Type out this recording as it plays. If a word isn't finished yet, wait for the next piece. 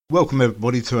Welcome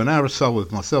everybody to an hour or so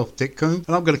with myself, Dick Coombes,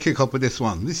 and I'm going to kick off with this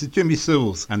one. This is Jimmy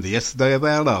Sewells and the Yesterday of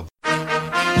Our Love.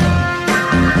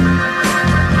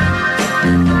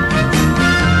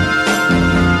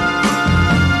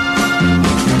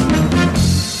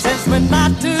 Since we're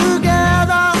not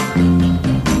together,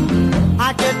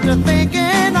 I get to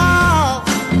thinking of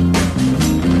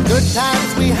good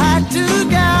times we had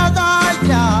together,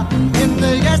 yeah, in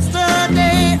the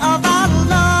yesterday of our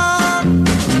love.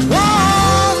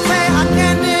 Whoa, say I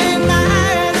can't deny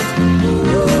it.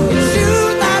 It's you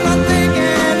that I'm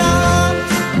thinking of.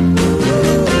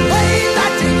 The way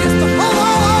that you used to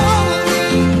hold me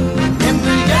in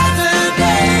the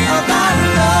yesterday of our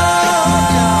love.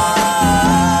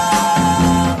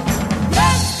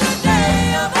 Yesterday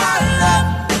of our love.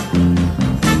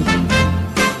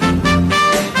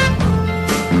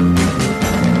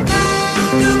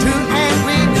 Two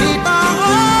angry people,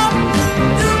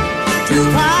 too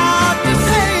proud to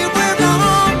say we're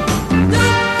wrong.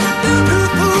 Two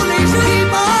foolish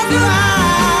people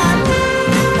tried,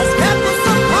 has kept us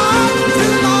apart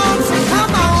too long. So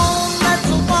come on, let's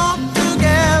walk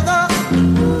together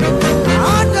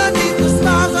underneath the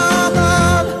stars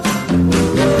above.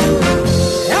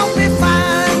 Help me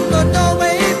find the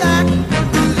doorway back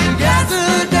to the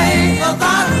yesterday of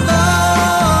our love.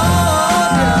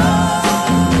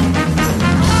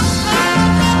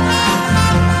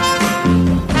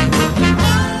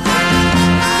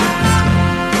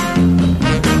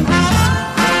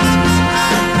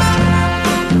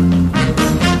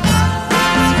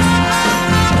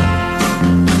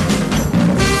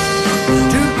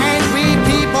 Two angry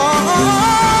people,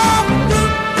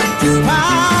 too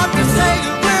proud to say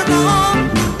we're wrong.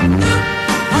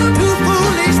 Two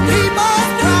foolish people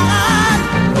tried,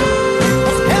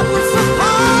 has kept us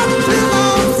apart too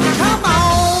long. So come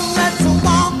on, let's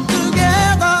walk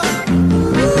together,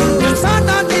 just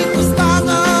underneath the stars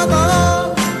above,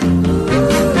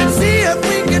 and see if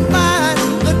we can find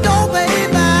the doorway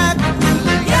back to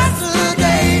the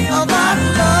yesterday of our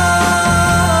love.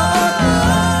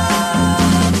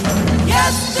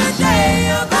 Yesterday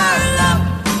of our love.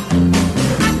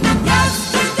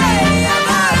 Yesterday of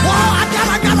our love. Whoa, I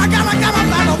gotta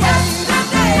find a way.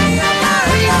 Yesterday of our love.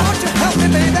 Please, won't you help me,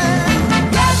 baby?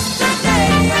 Yesterday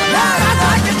of our love. I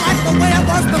like it like the way it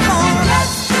was before.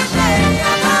 Yesterday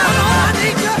of our love. Come on, I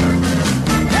need you.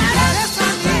 Yes, I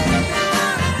need you.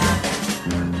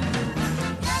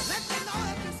 Let me know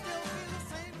if you still feel the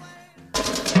same way.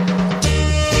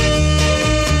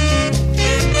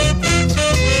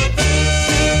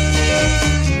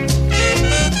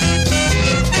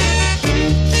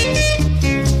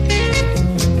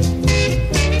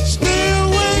 Stay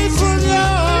away from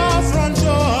your front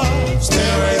door. Stay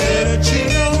away that you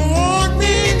don't want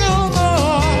me no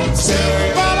more. Stay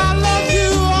away, but I love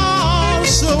you all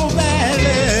so badly.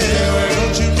 Stay away,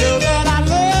 don't you know that I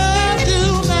love you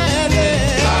madly?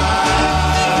 I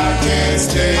can't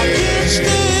stay away.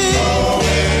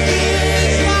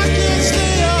 I can't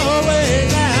stay away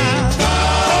now.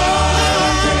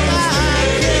 I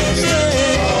can't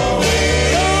stay away.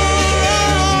 No,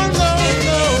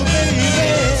 baby.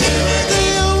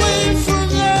 Stay away from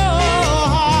your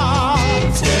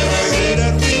heart. Say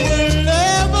that we will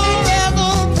never,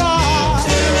 ever part.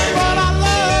 But I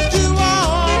loved you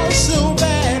all so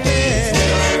badly.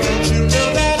 Don't you know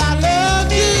that I love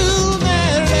you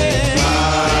madly? I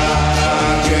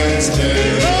can't stay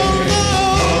away. No,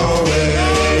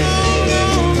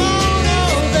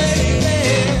 baby.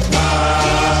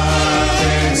 I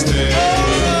can't stay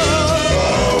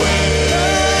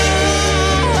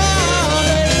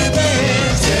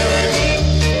away.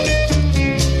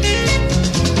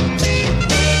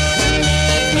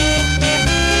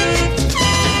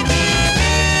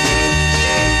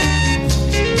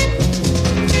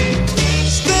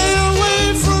 Stay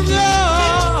away from your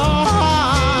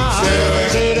heart.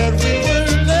 Say that we will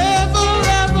never,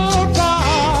 ever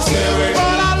part.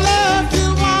 But I loved you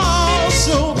all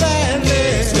so badly.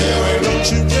 Don't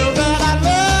you know that I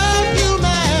love you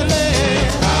madly?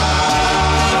 I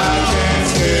can't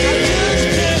stay away.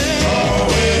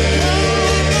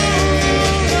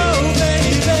 No,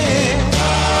 baby.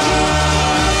 I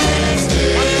can't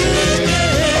stay away.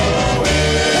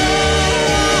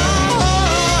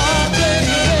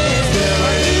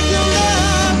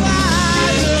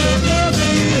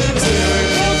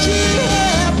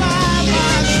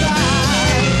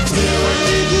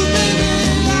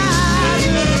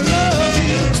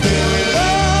 Baby,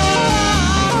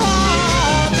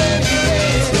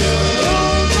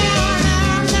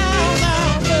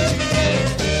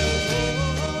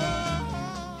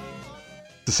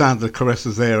 The sound of the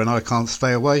Caressers there, and I Can't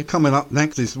Stay Away. Coming up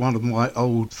next is one of my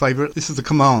old favourites. This is the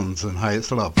Commands and Hey It's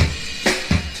Love.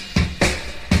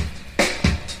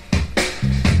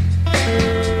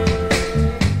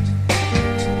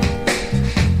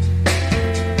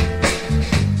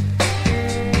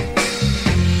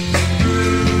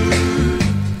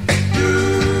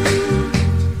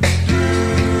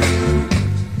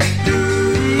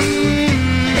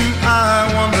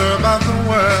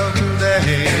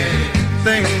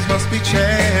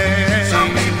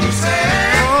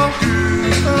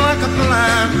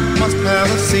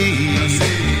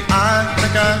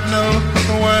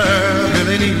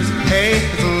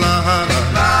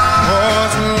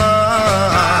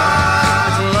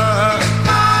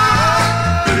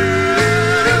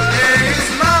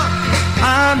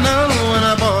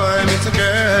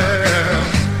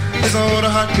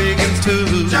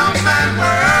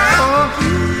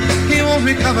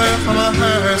 From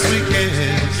her sweet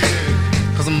kiss,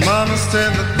 'cause mama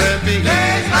said that there'd be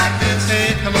days like this.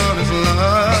 Hey, come on, it's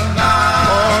love,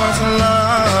 oh, it's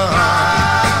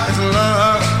love, it's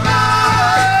love,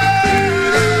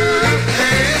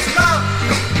 hey, it's love.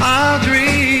 I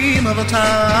dream of a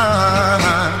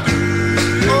time,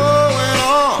 oh, when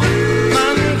all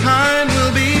mankind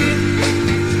will be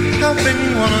helping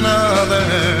one another,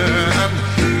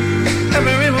 and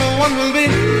everyone will be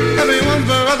everyone's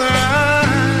brother.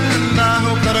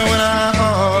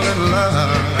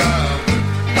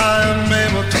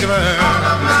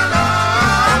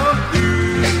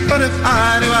 But if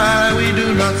I do, we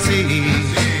do not see.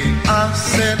 I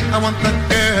said I want that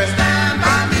girl. Stand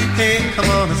by me. Hey, come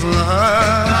on, it's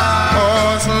love.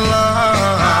 Oh, it's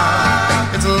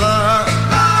love. It's love.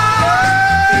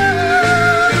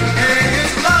 Hey,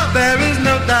 it's love. There is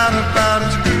no doubt about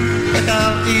it. I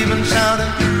can't even shout it.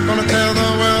 Gonna tell the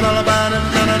world all about it.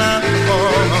 Na na na.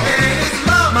 Oh, hey, it's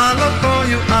love. My love for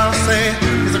you, I'll say,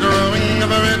 is growing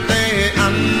every day,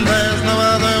 and there's no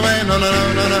other way. No, no, no,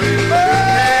 no, no.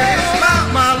 Hey, it's love.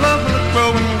 My love will grow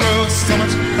and grow so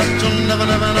much that you'll never,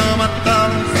 never know. My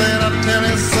darling, said I'll tell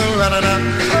you so. Da da da.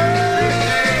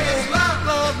 Hey, it's love,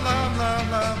 love, love, love,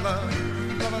 love, love,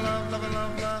 love, love, love,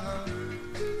 love, love.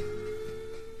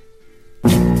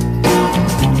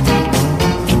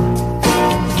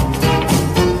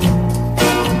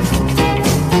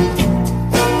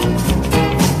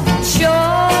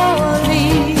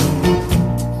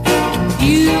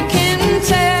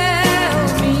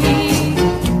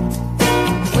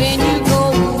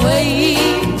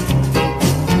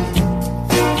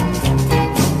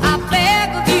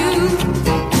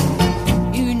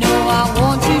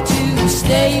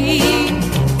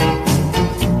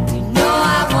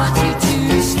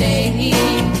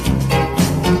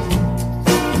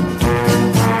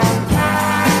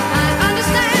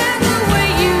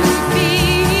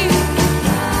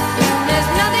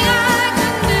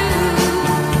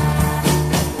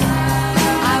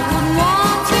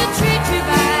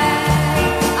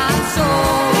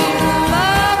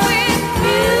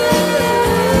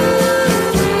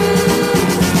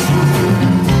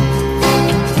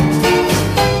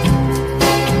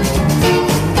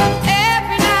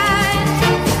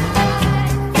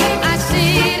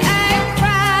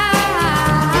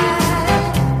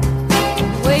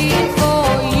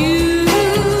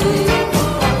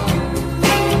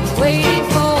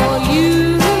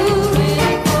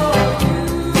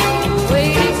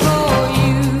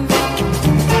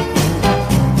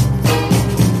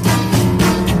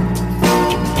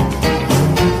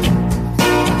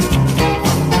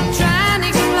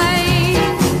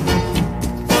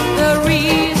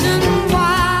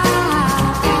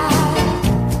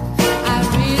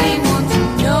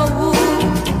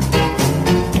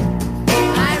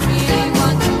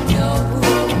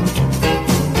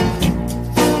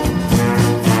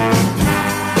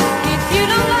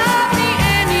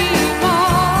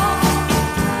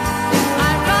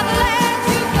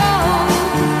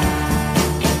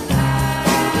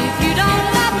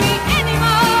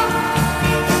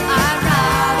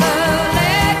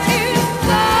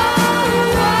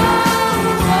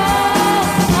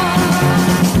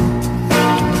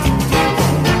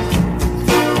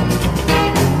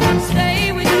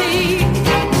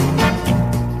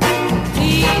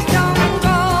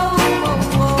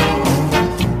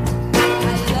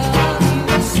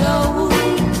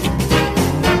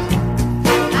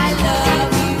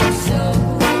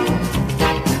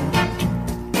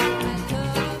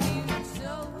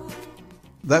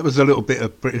 That was a little bit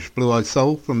of British Blue-Eyed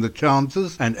Soul from the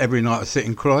Chancers and Every Night I Sit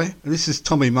and Cry. And this is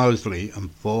Tommy Mosley and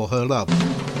For Her Love.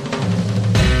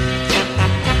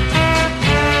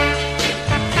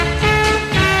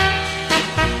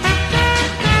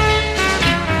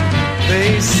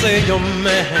 your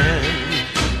man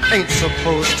ain't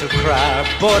supposed to cry,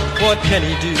 but what can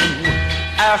he do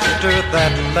after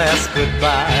that last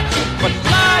goodbye? But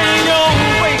lying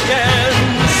awake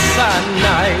and sad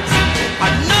nights, I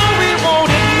know he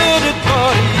won't admit it,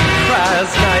 but he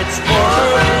cries nights for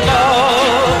her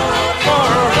love, for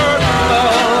her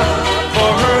love,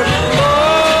 for her love.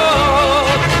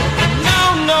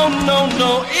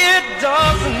 No, it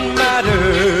doesn't matter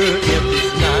if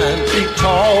he's 9 feet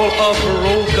tall. A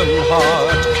broken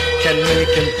heart can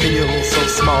make him feel so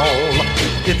small.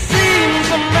 It seems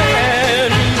a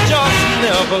man just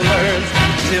never learns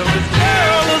till his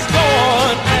girl is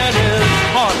gone and his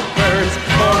heart burns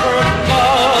for her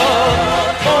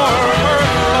love, for her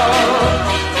love,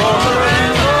 for her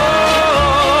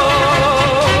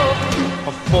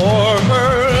love, for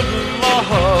her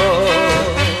love.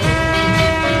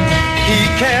 He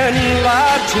can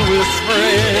lie to his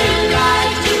friend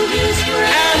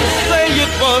and say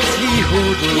it was he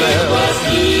who'd left.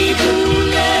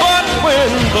 But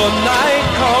when the night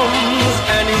comes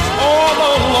and he's all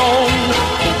alone,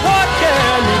 what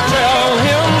can he tell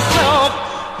himself?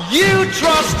 You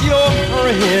trust your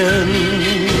friend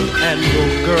and your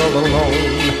girl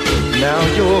alone. Now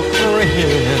your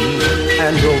friend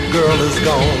and your girl is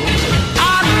gone.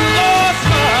 I lost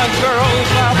my girl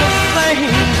by the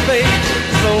same fate,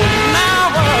 so now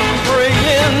I'm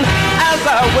praying as I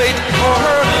wait for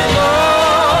her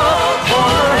love, for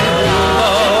her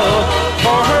love,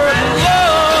 for her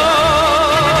love,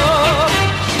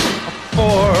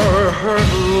 for her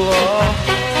love.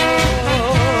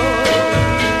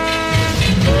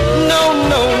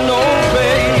 No,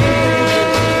 baby.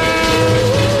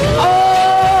 Oh,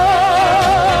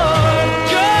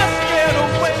 just can't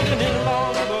wait any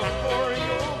longer for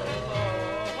your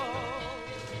love.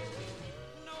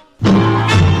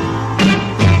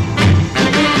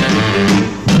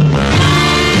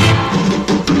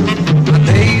 My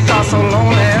days are so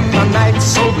lonely and my nights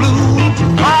so blue,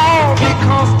 all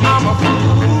because I'm a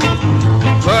fool.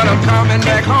 But I'm coming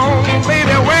back home,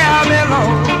 baby, where I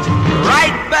belong,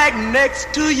 right back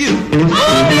next to you.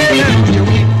 Oh, baby, don't you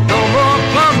weep no more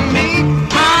for me,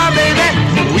 my baby.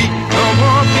 Weep no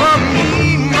more for me,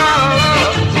 my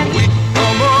love. Weep no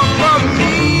more for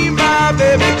me, my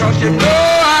baby, 'cause you know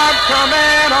I'm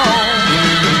coming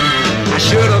home. I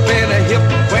should have been a hip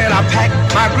when I packed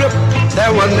my grip.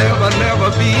 There will never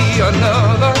be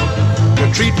another to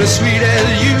treat me sweet as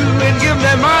you and give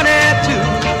me money too.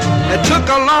 It took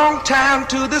a long time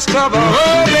to discover.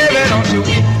 Oh, baby, don't you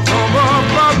weep no more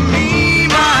for me,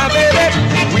 my baby.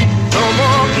 Weep no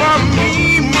more for me,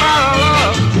 my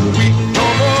love. Weep no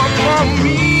more for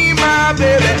me, my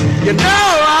baby. You know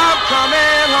I'm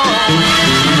coming home.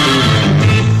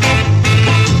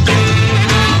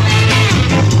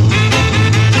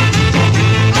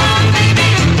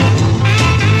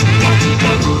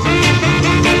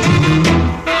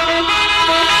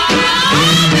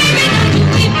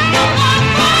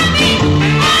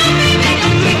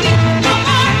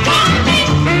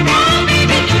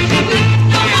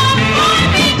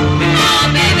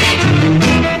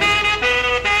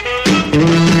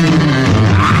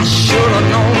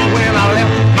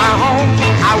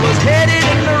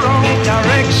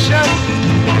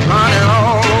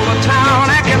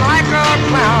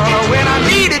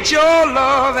 Your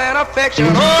love and affection.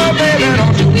 Oh, baby,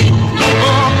 don't you weep no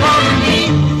more for me,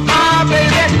 my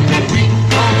baby. Weep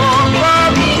no more for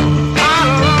me, my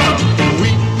love.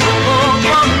 Weep no more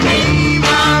for me,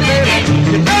 my baby.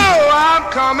 You know I'm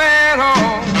coming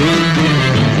home.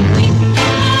 Weep no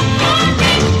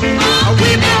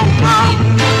more.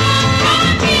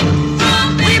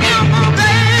 Weep no more,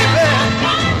 baby.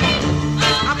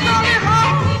 I'm coming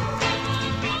home.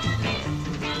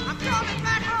 I'm coming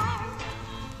back home.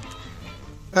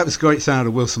 That was a great sound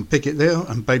of Wilson Pickett there,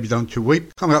 and Baby Don't You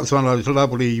Weep. Coming up to one of those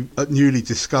lovely, newly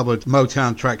discovered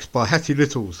Motown tracks by Hattie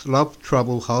Littles, Love,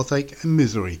 Trouble, Heartache and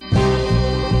Misery.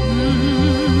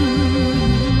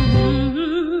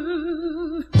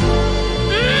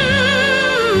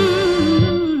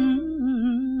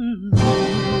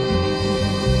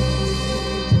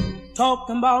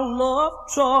 Talking about love,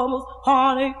 troubles,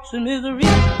 heartaches and misery.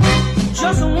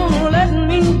 Just won't let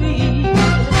me be.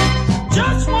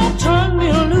 Just won't turn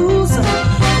me loose.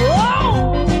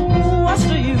 Oh, what's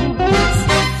the use?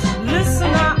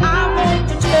 Listen now, I want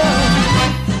to tell you.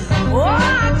 Oh,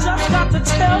 I just got to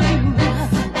tell you.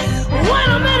 Wait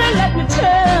a minute, let me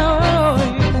tell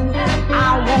you.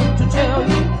 I want to tell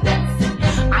you.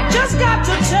 I just got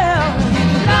to tell you.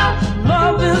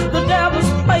 Love is the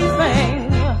devil's plaything.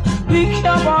 Be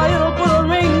careful, it'll put a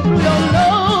ring through your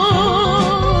nose.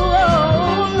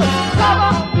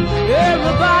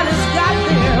 Everybody's got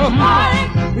them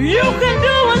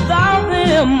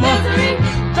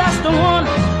That's the one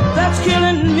that's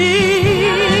killing me.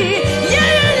 Yeah,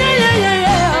 yeah, yeah, yeah, yeah,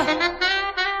 yeah.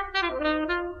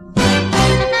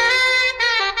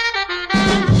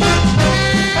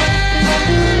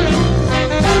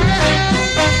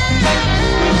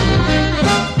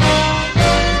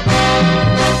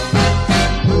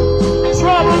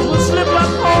 Troubles will slip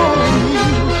up on you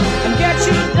and get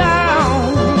you down.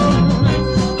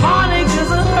 Heartache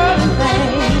is a hurting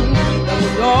thing that we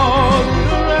all get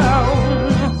around.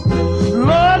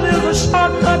 Love is a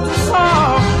shortcut to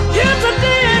sorrow. Here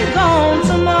today and gone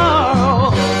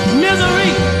tomorrow.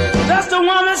 Misery, that's the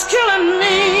one that's killing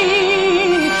me.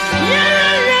 Yeah,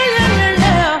 yeah, yeah, yeah,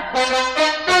 yeah.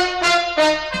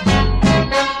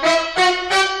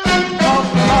 Talk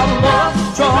about love,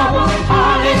 trouble,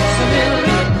 heartache, and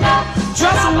misery.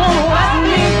 Just won't let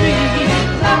me be.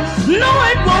 No,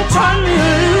 it won't turn me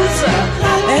loose.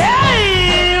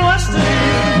 Hey, what's the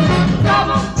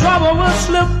trouble will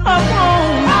slip up on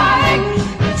me,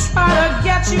 try to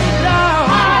get you down.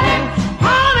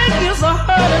 Heartache is a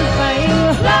hurting thing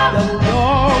that will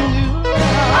warm you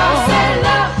down.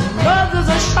 Love is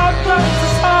a shortcut to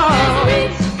sorrow.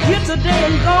 Here today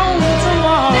and gone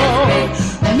tomorrow.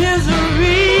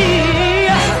 Misery,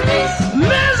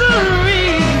 misery,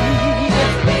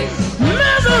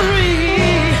 misery.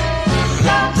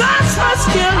 That's what's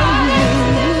killing me.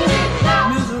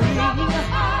 Misery.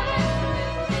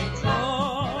 Oh.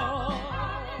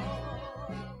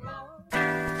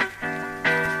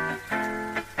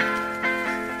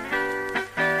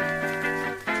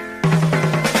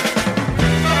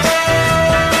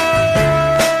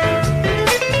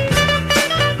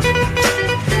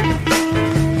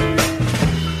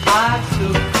 I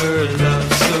took her love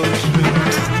so true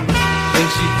when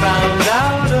she found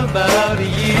out about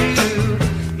you.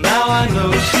 Now I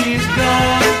know she's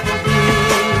gone for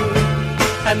good.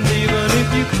 And even if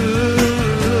you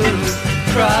could,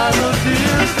 cry no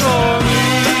tears for me.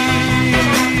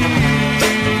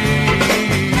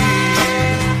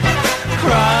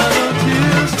 Cry no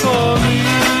tears for me.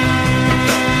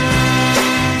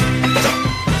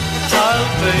 I'll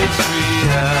face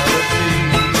reality.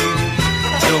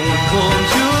 Don't want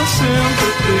your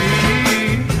sympathy.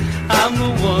 I'm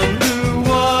the one who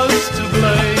was to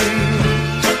blame.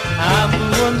 I'm the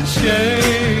one to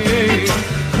shame.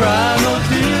 Cry no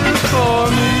tears for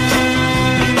me.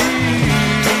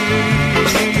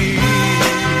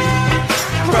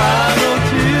 Cry no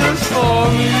tears for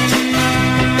me.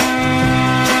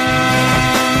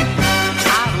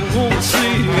 I don't want to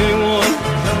see anyone.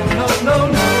 No, no, no,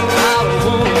 no. I don't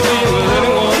want to be with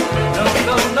anyone. No,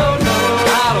 no, no, no.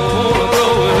 I don't want to go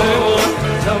with anyone.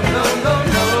 No, no, no,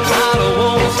 no. I don't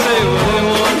want to stay with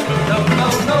anyone. No, no,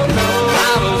 no, no.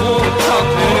 I don't want to talk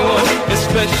to anyone,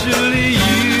 especially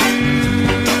you.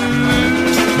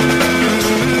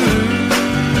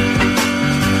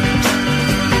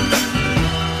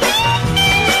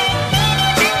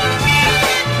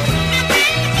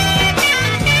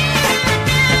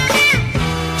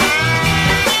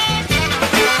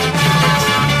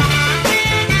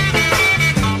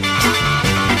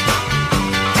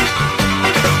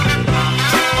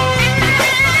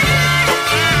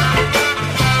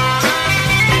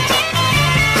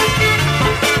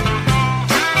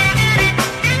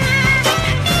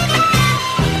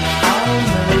 I'll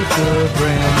make a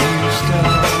brand new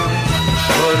start,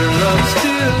 but her love's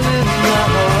still in my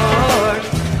heart.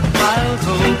 I'll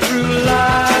go through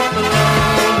life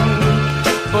alone,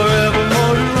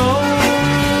 forevermore to roam.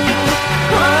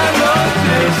 Cry no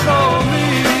tears for me.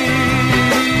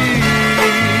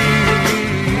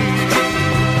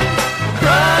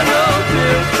 Cry no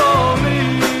tears for me.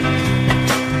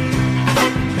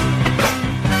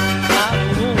 I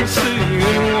don't want to see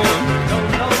anyone. No,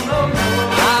 no, no, no.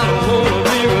 I don't want to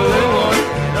be with anyone.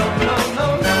 No, no, no,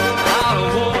 no. I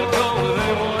don't want to go with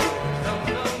anyone. No,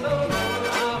 no, no, no.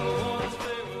 I don't want to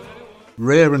stay with anyone.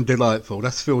 Rare and delightful.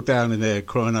 That's Phil Down in there,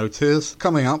 crying no tears.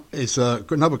 Coming up is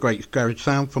another great garage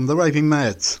sound from the Raving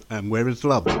Mads, and Where Is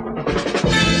Love?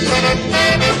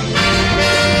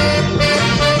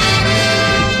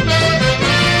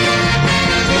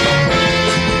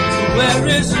 Where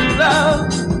is love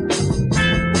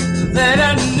that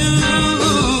I knew?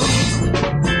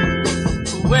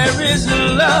 Where is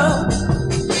love?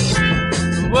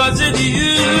 Was it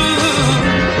you?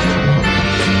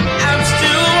 I'm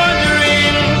still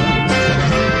wondering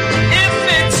if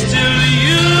it's still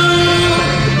you.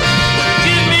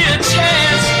 Give me a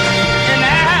chance and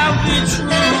I'll be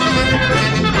true.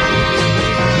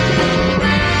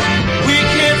 We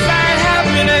can't find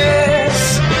happiness.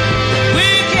 We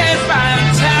can't find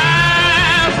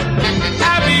time.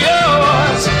 I'll be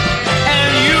yours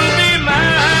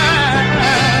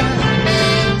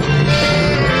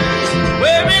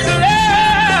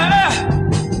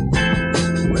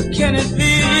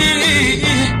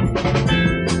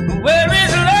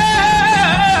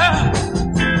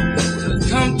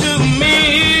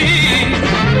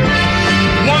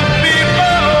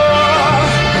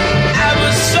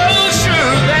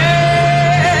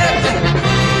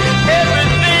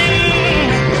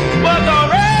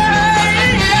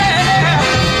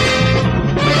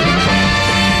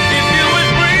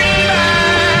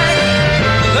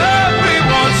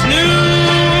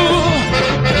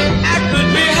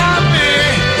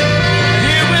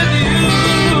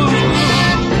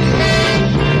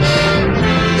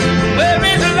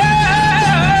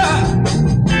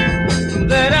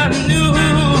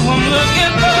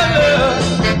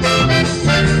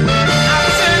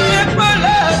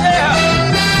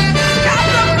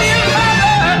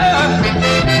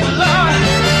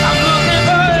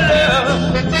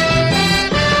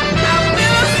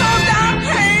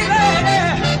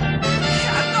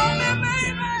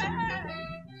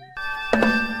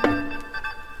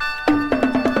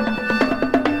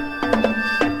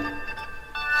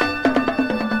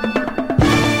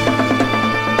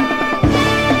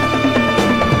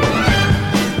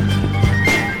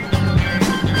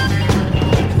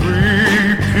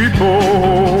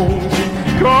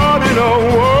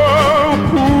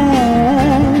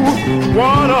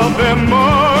of them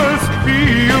must be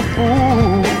a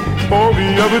fool for the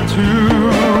other two.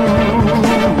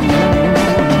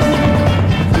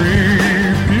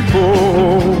 Three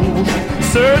people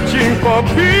searching for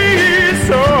peace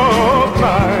of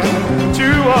mind.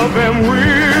 Two of them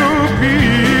will be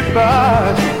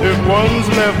fine if one's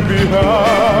left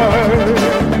behind.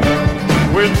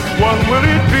 Which one will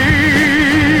it be?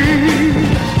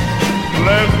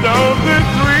 Left of the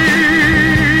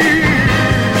three,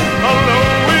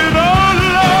 alone with our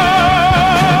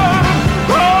love,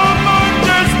 of our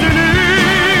destiny.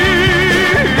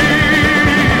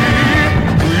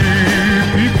 Three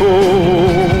people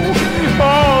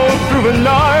all through the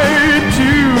night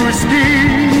to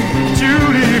scheme to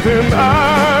leave him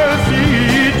as he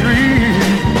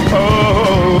dreamed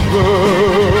of her.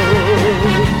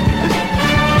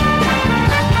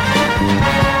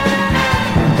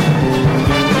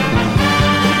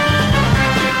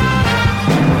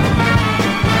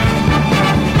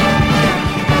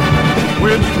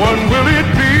 Which one will it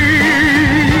be?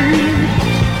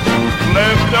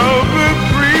 Left of the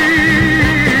three,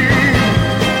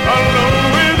 alone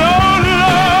with our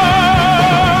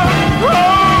love.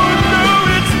 Oh no,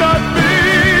 it's not me.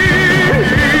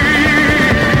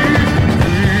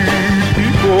 Three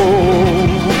people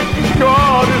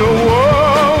caught in a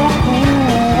whirlpool.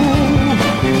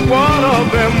 One of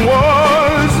them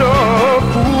was a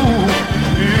fool.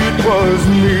 It was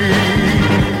me.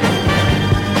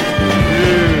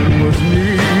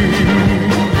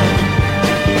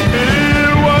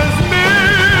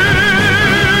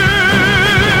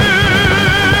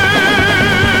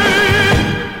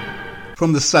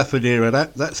 From the Stafford era,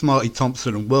 that's Marty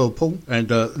Thompson and Whirlpool. And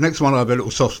the next one I have a little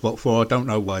soft spot for, I don't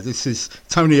know why. This is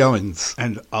Tony Owens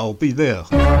and I'll Be There. I'll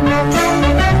be there.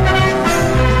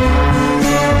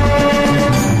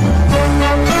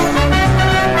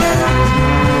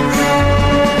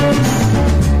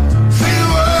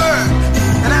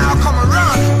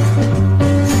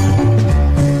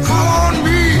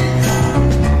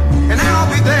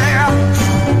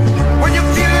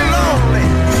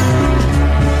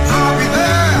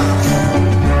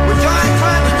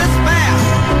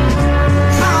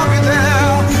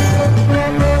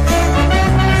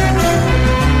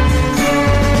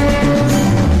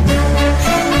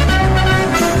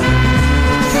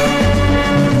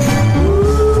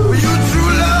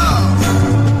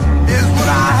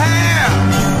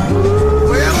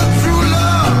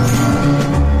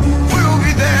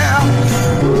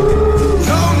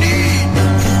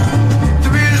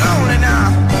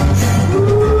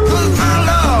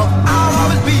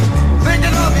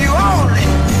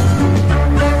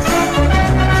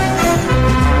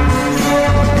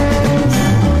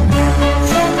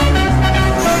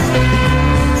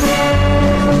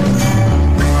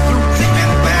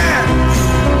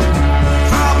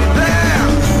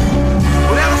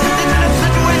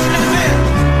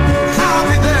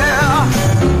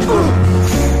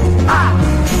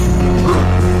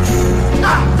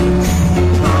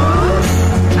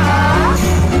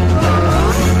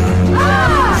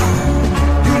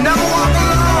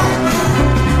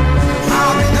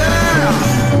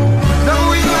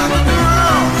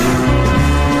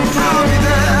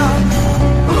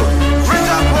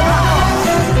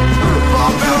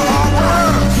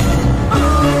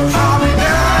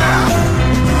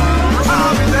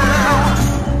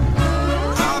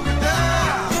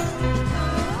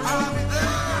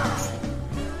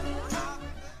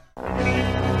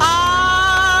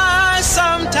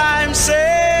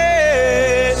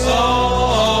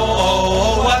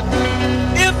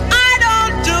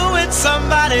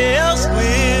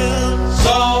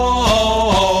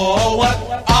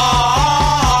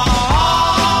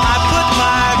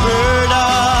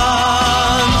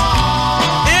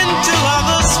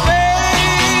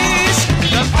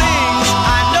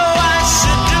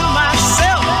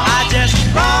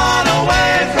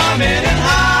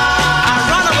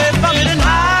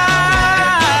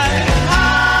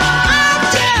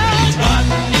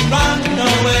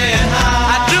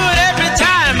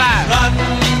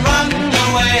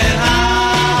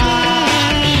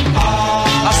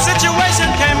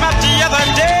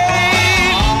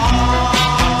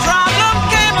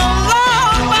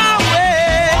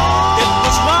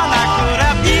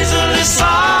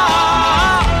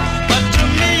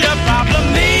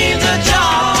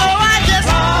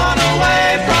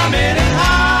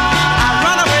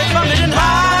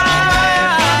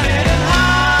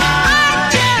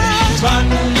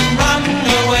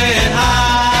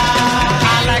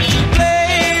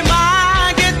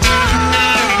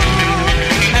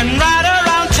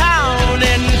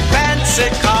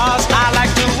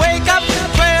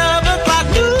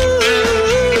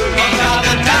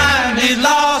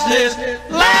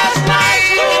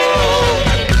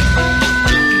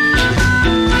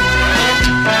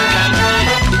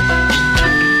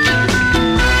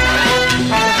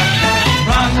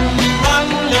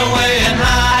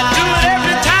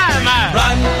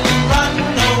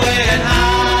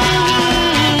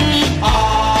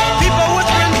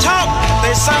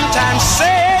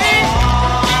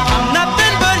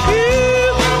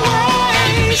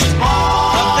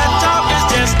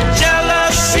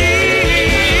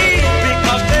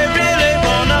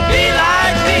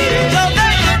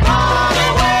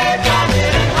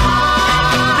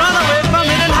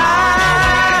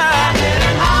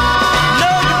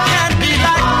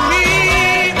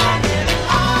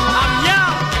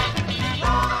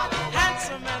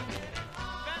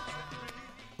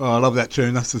 love that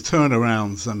tune. That's the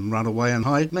Turnarounds and Run Away and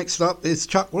Hide. Next up is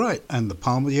Chuck Wright and The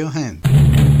Palm of Your Hand. They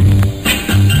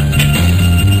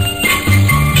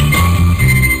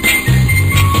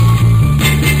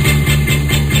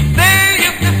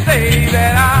used to say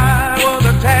that I was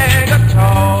a tagger,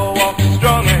 tall, walking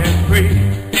strong and free.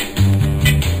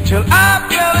 Till I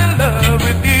fell in love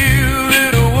with you,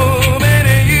 little woman,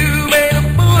 and you made a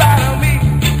fool out of me.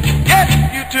 Yes,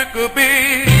 you took a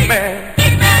big man.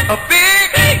 A big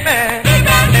man,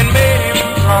 and made him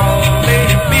crawl, made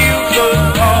him feel so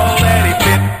small that he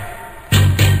fit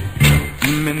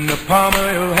in the palm of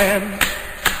your hand,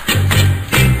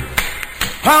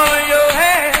 palm of your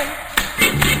hand.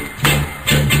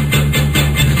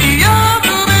 Your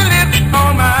moving lips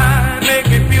on mine make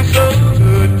me feel so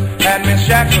good, had me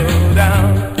shackled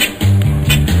down.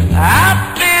 I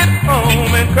stayed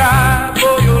home and cried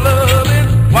for your loving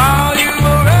while you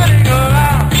were running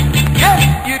around.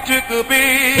 You took a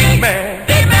big man,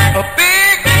 a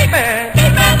big man,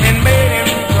 and made him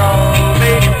crawl,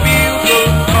 made him feel so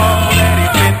small that he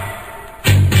fit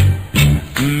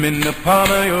in the palm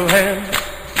of your hand,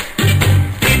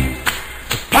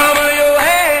 the palm of your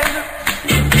hand.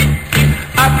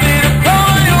 I say the palm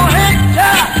of your hand,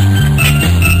 child.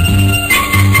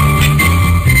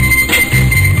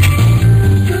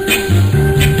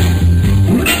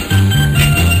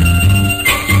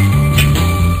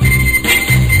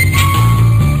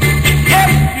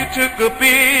 Took a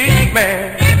big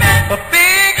man, a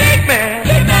big man,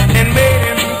 and made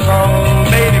him crawl,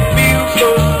 made him feel so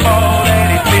small that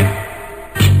he fit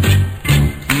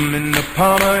in the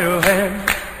palm of your hand,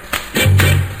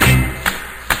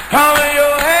 palm of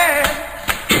your hand,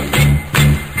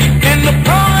 in the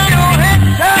palm of your hand,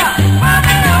 child.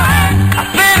 I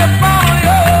say the palm of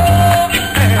your hand,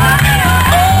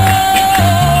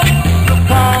 the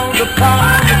palm, the palm,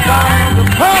 the palm, the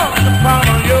palm, the palm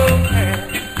of your hand.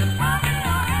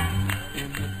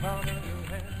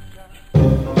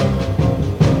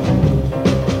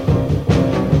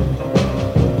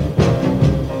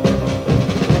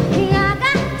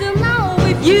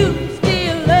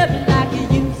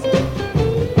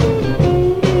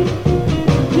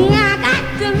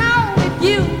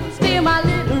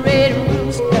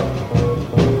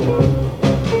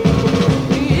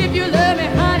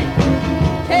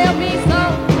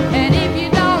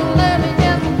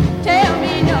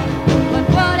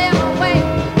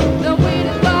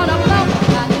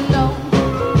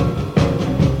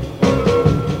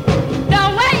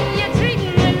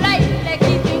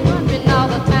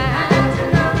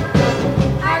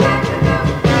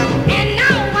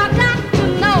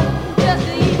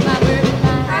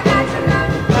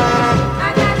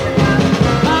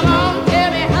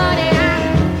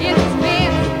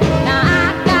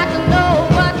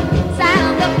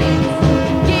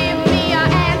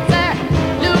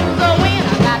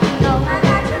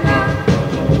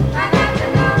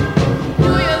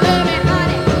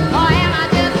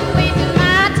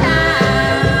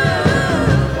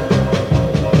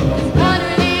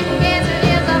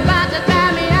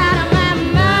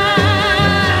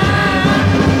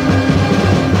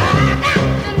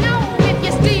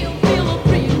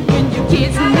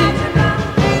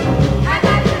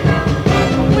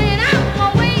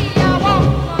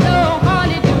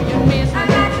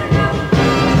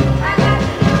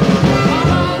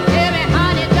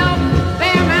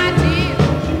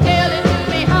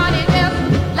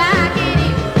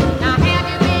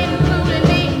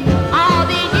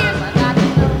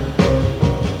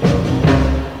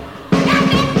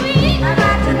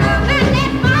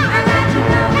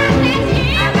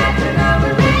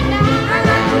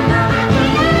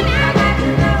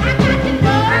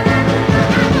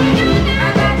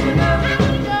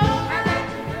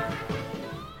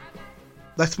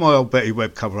 That's my old Betty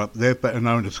Webb cover up there, better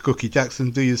known as Cookie Jackson,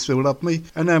 Do You Still Love Me?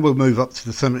 And then we'll move up to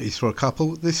the 70s for a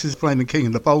couple. This is Flaming King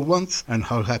and the Bold Ones and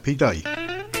Ho Happy Day.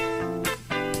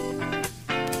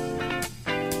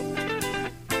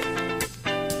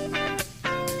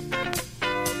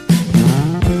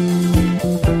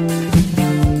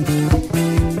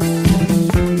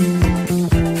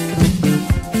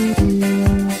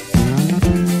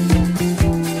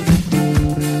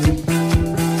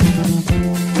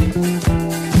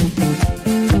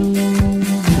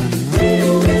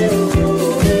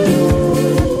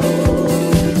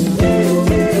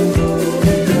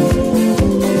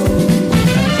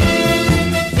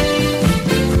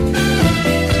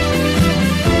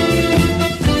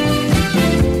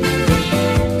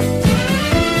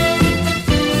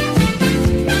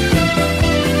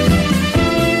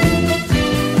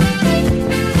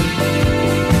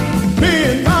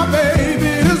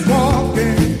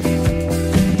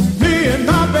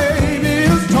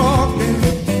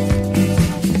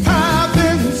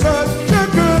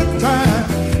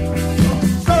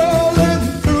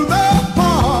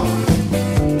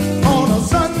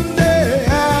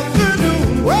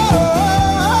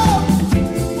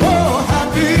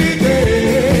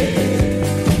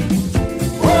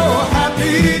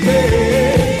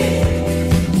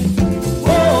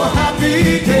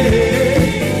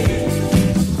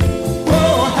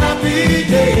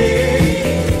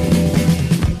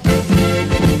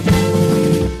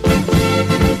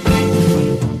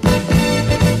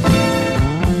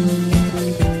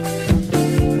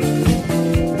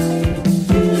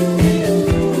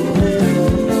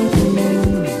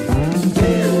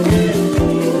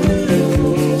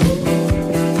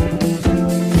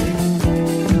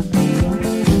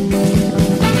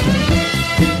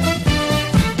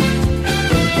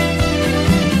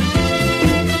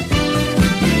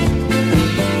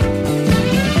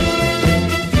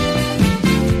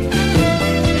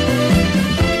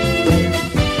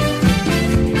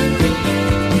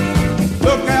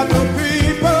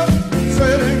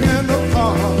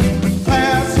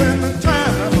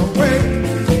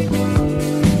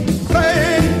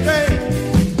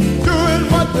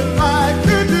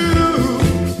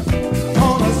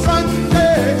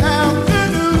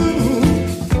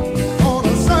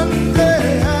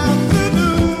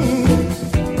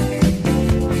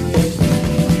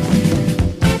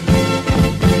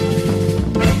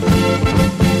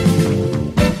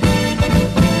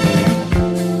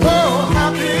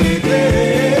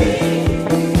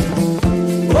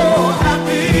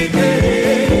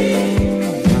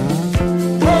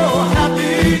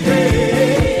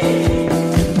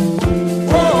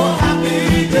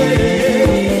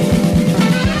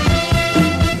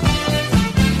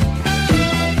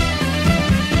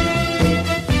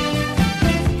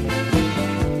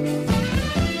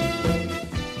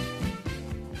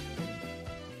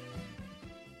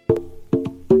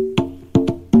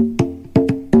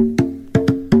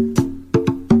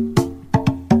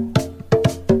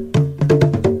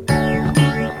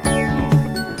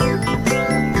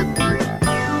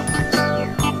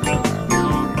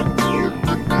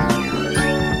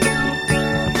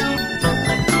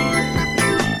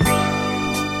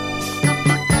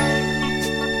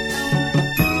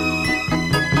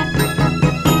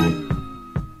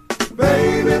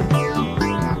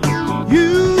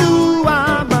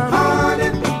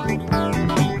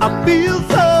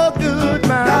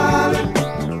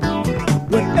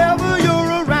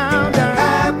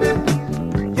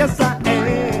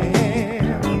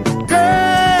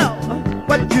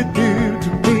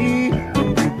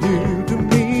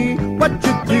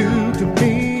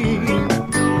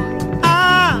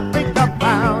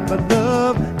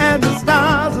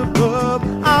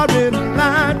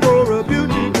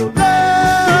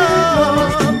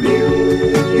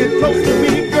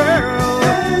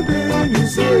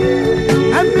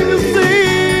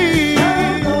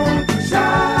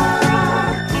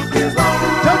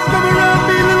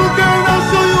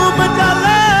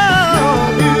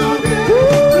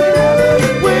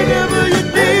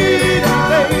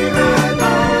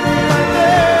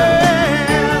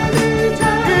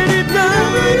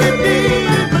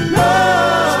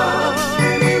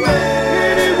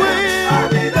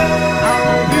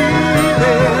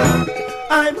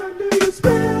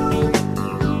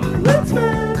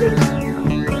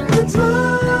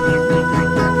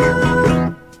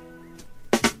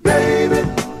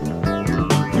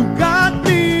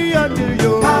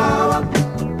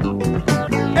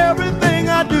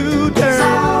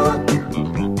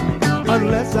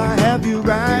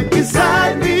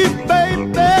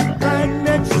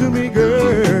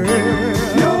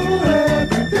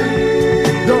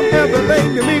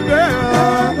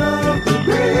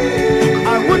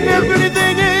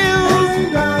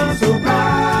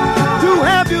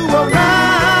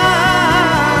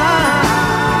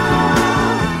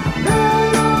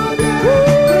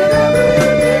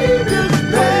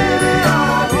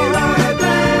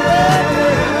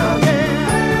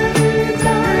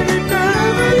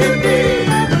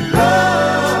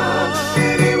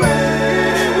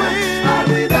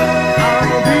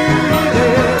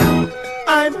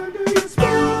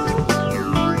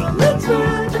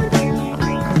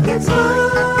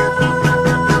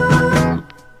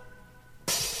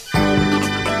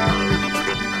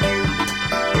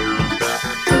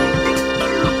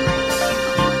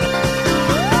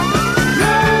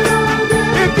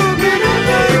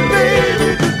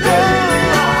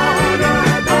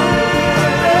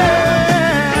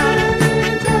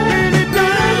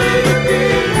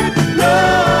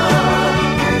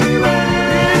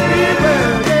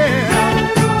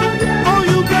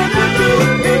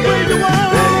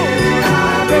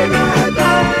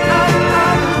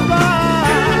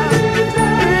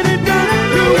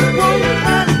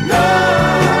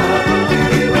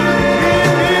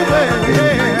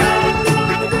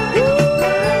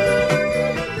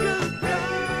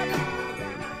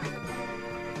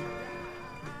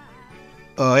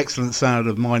 excellent sound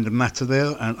of Mind and Matter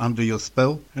there and Under Your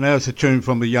Spell. And now it's a tune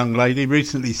from a young lady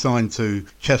recently signed to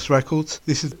Chess Records.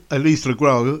 This is Elise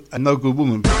LeGros and No Good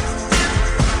Woman.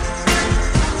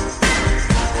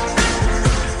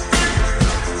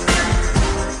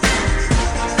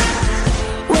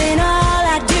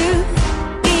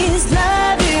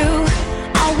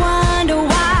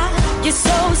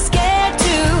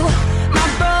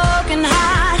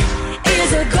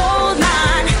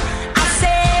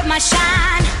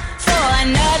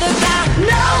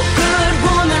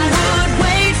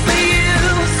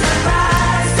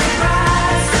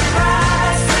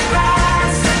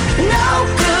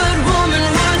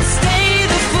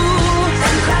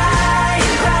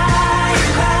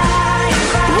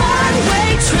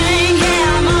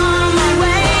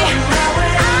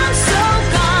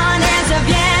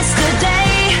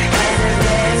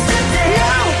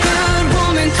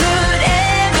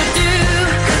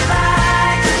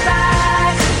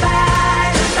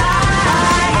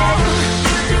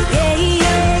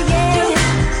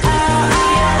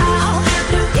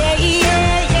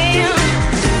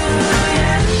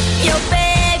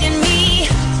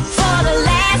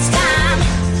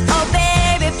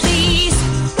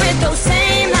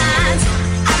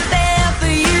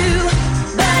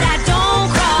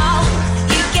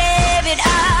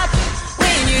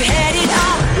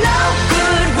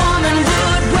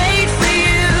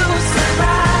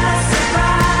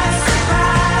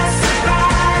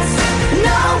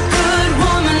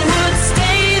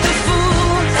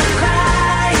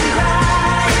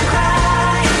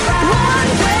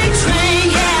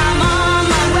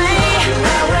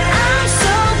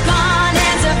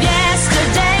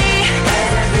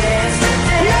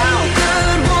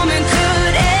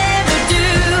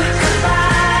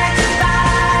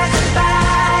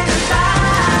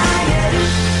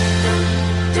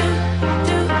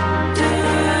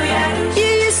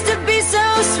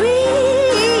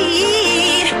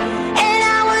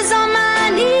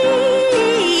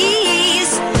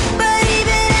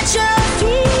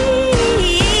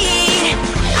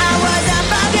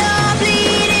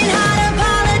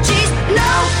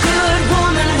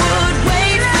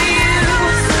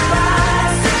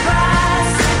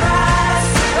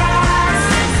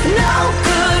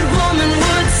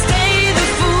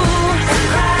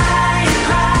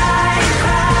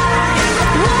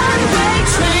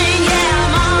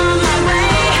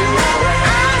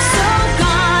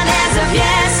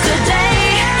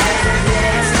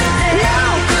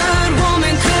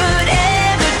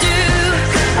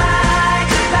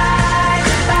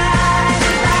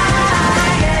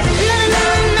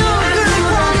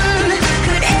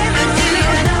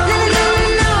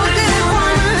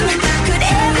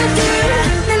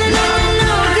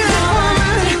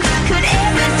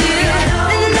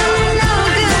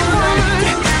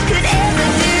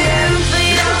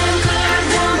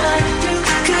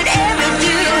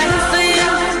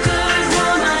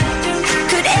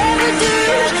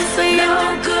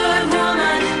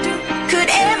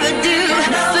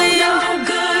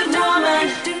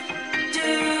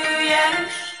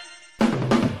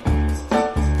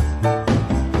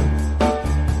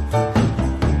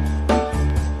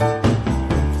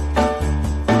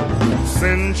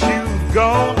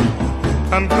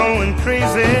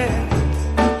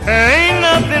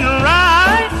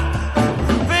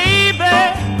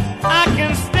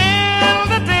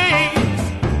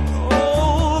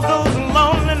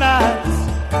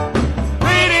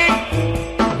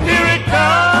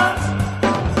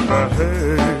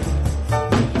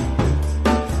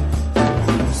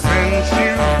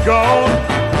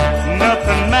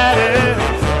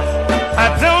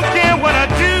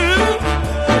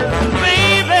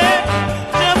 Baby,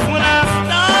 just when I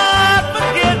start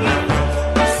forgetting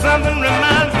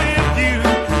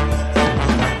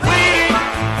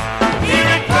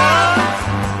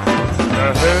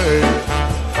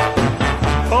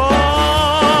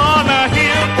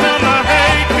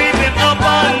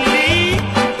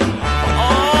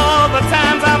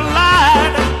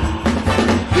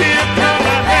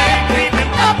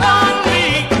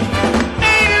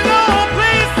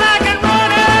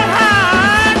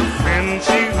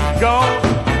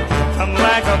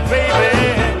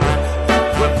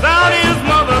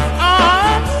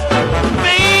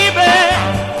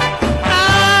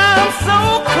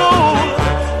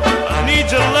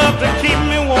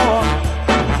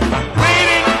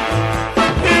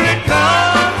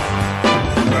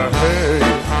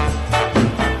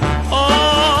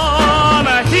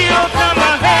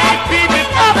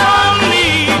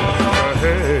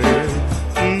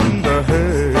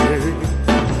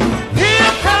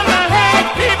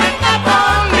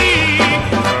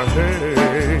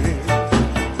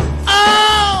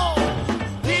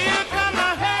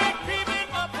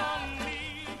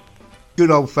Good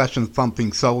old-fashioned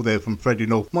thumping soul there from Freddie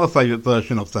North, my favourite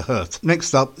version of The Hurt.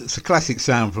 Next up, it's a classic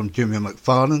sound from Jimmy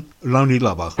McFarlane, Lonely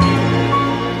Lover.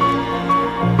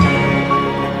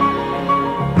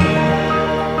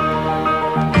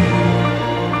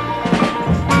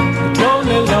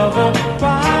 Lonely lover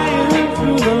crying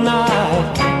through the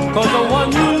night, 'cause the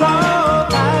one you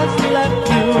love has left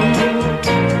you.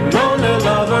 Lonely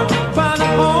lover find a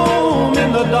home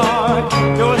in the dark.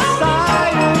 Your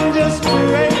sighing just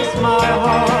breaks my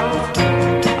heart.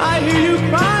 I hear you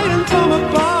crying from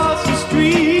across the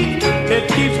street. It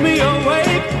keeps me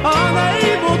awake,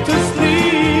 unable to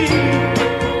sleep.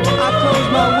 I close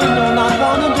my window, not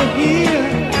wanting to hear.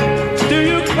 Do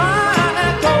you cry?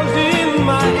 Echoes in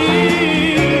my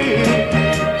ear.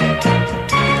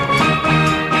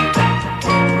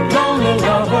 Lonely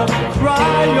lover,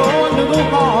 cry your little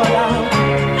heart out.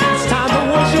 It's time to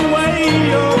wash away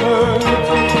your hurt.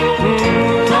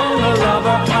 Lonely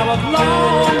lover, how I've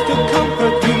longed to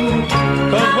comfort you,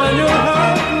 'cause when you're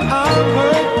hurting, I'm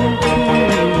hurting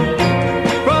too.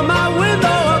 From my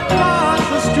window across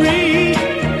the street,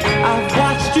 I've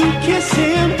watched you kiss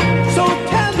him so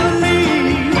tenderly,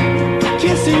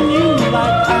 kissing you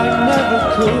like I never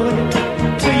could.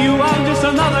 To you, I'm just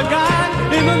another guy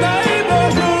in the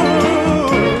neighborhood.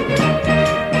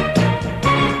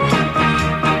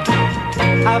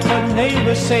 I've heard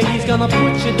neighbors say he's gonna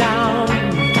put you down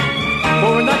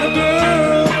for another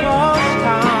girl across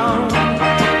town.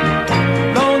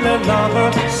 Lonely lover,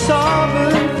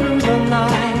 sobbing through the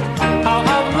night. How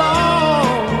I've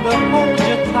longed to hold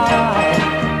you tight.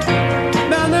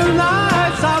 Many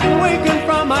nights I've wakened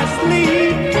from my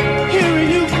sleep, hearing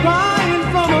you crying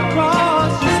from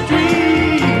across the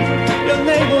street. Your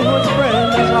neighborhood friend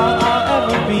is all I'll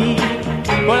ever be,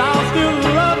 but I'll still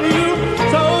love you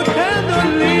so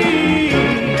tenderly.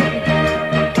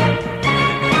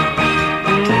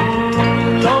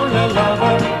 Lonely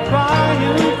lover,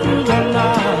 crying through the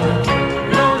night.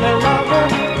 Lonely lover,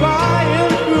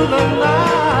 crying through the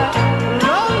night.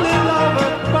 Lonely lover,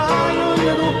 cry your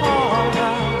little heart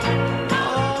out. Oh,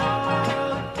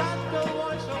 got to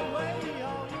wash away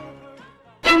all your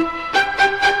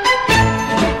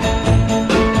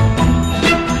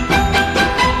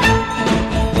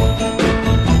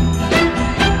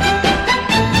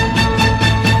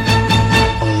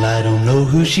Well, I don't know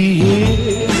who she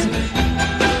is,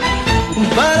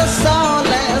 but I saw her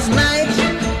last night.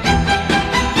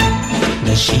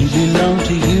 Does she belong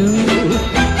to you?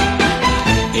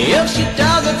 If she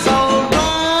does, it's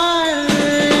alright.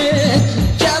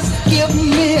 Just give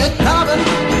me a carbon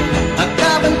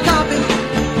copy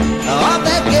of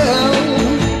that girl.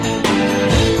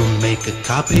 Make a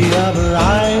copy of her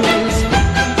eyes,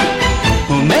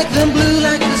 make them blue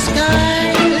like the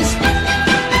skies,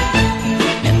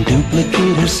 and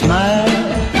duplicate her smile,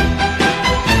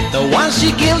 the one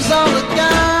she gives all the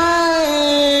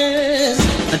guys.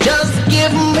 Just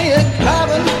give me a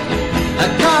carbon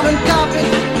copy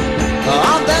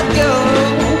of that girl.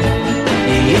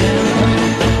 Yeah,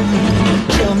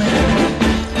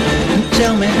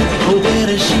 tell me, where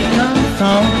does she come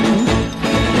from?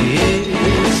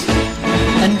 Yes,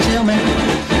 and tell me,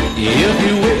 if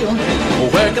you will,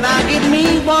 where can I get me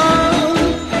one?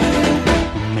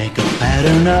 Make a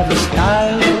pattern of her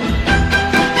style,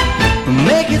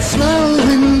 make it slow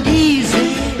and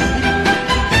easy,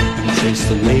 and trace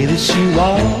the way that she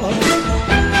walks,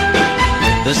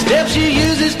 the steps she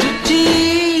uses to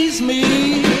tease me.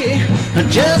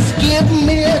 Just give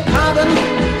me a carbon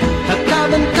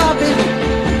copy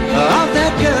of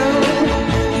that girl.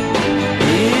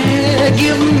 Yeah,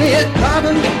 give me a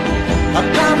carbon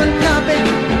copy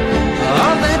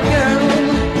of that girl.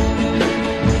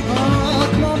 Oh,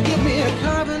 come on, give me a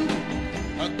carbon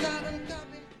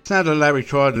copy. Sound of Larry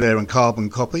Trider there and Carbon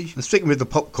Copy. And sticking with the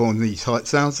popcorn these tight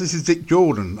sounds, this is Dick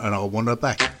Jordan and I Want Her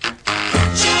Back.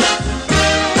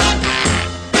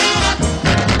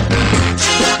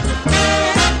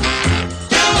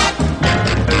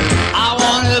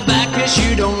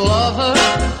 You don't love her.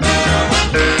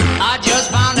 I just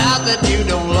found out that you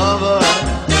don't love her.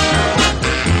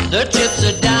 The chips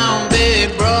are down,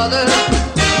 big brother.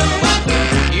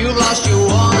 You've lost your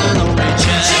one and only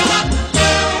chance.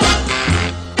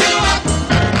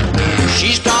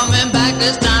 She's coming back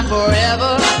this time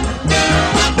forever.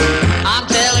 I'm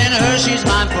telling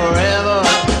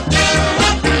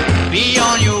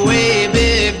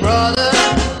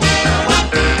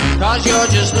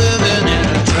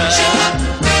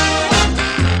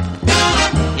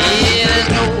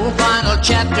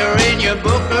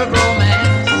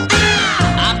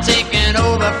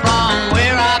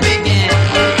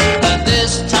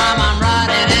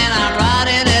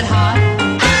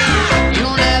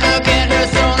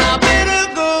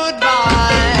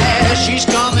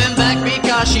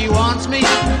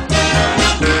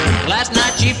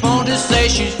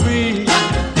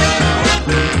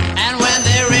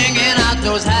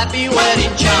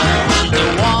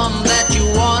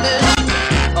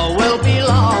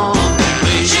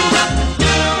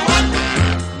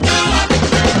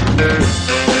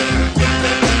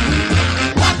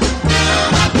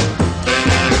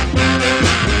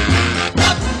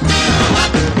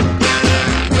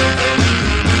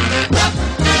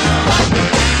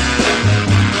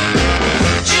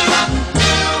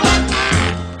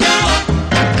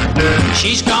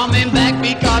back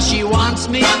because she wants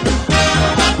me.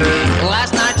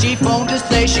 Last night she phoned to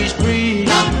say she's free.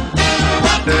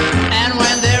 And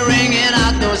when they're ringing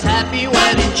out those happy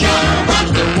wedding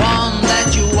chimes, the one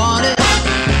that you wanted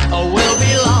will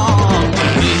belong to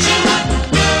me.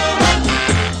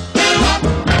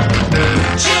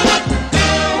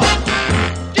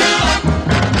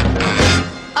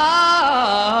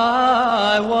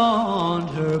 I want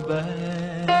her back.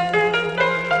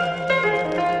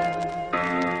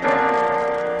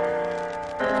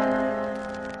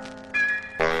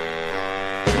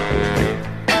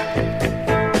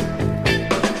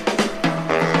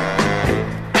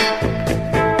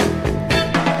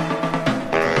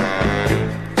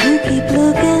 You keep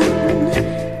looking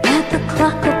at the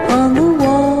clock upon the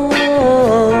wall.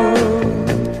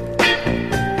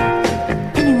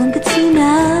 Anyone could see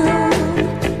now.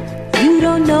 You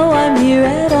don't know I'm here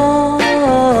at all.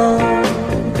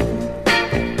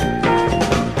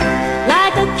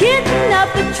 Like a kitten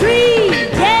up a tree.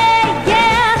 Yeah,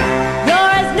 yeah.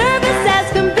 You're as nervous as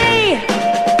can be.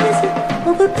 Is it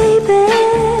over, baby?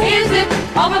 Is it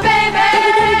over, baby? Have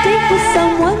you got a date with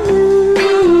someone new?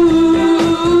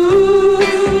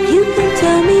 You can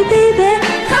tell me, baby.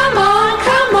 Come on,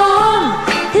 come on.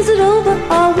 Is it over?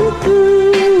 Are we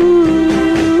through?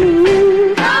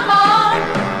 Come on.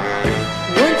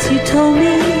 Once you told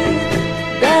me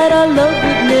that our love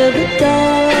would never die.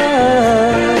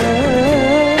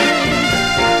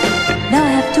 Now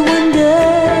I have to wonder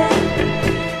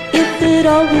if it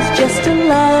all was just a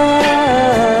lie.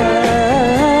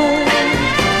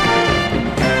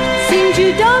 Seems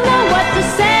you don't know what to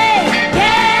say.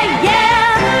 Yeah, yeah.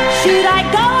 Should I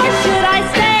go or should I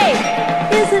stay?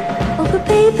 Is it over,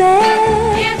 baby?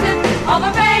 Is it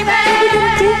over, baby? Are we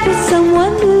gonna date with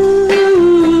someone new?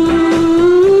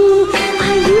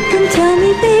 Ah, you can tell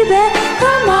me, baby.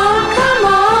 Come on, come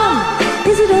on.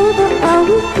 Is it over? Are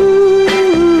we through?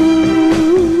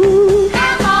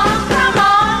 Come on, come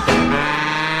on.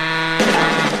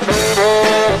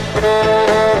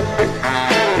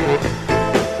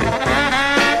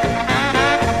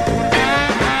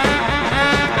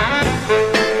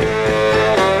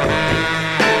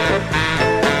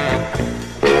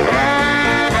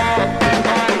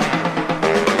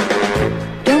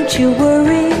 Don't you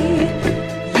worry,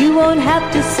 you won't have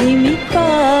to see me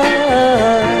cry.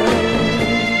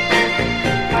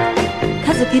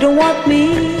 'Cause if you don't want me,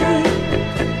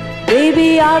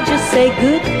 baby, I'll just say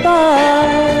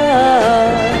goodbye.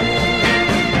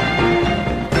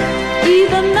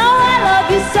 Even though I love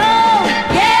you so,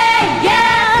 yeah,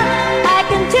 yeah, I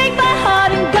can take my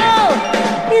heart and go.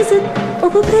 Is it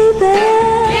over, baby?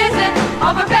 Is it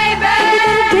over, baby? Are you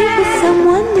gonna date with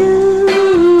someone new?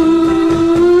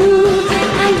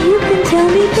 Ah, you can tell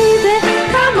me, baby.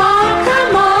 Come on,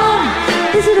 come on.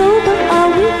 Is it over? Are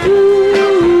we through?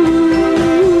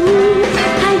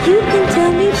 Ah, you can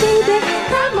tell me, baby.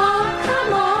 Come on,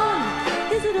 come on.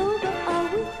 Is it over? Are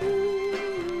we through?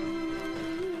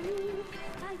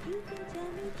 Ah, you can tell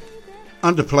me, baby.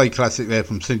 Underplay classic there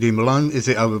from Cindy Malone, Is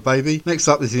It Over Baby? Next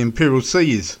up is the Imperial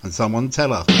Seas and Someone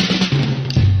Tell Her.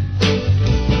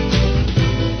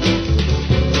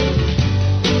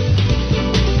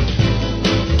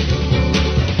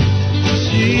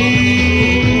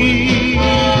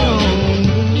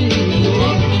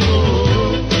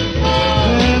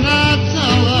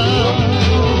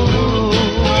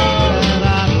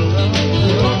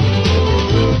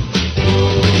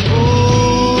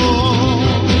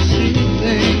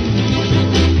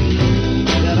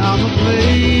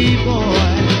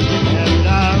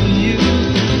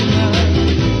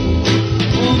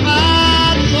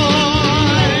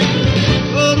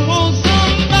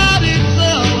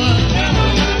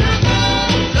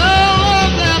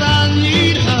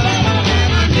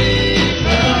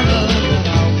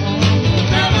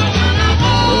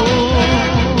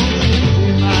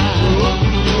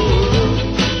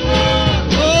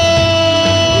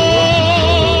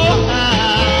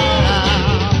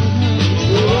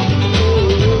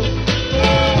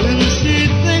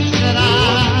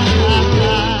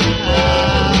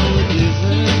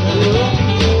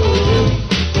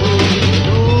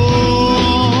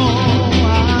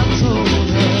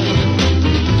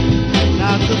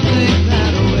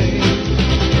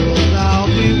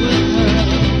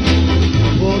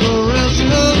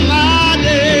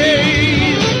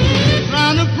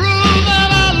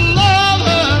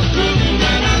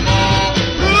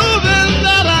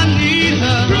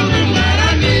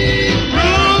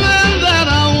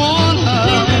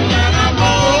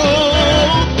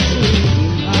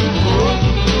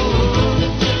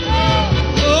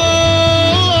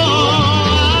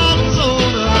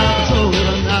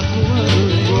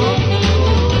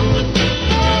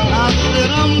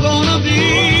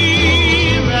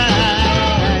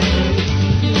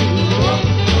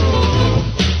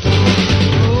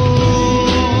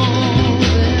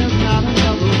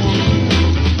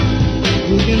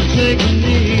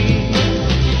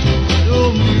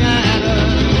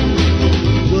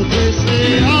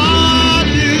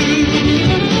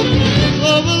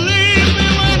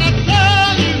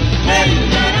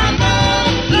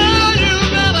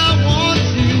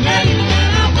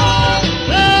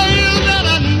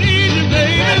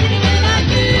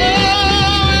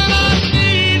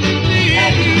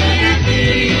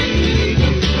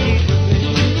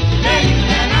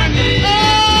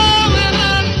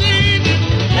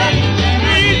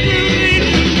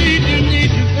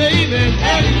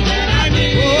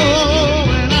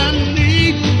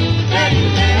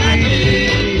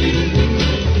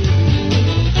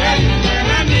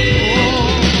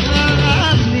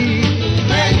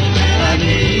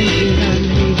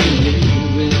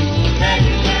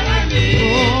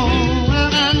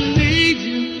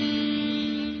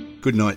 Good night.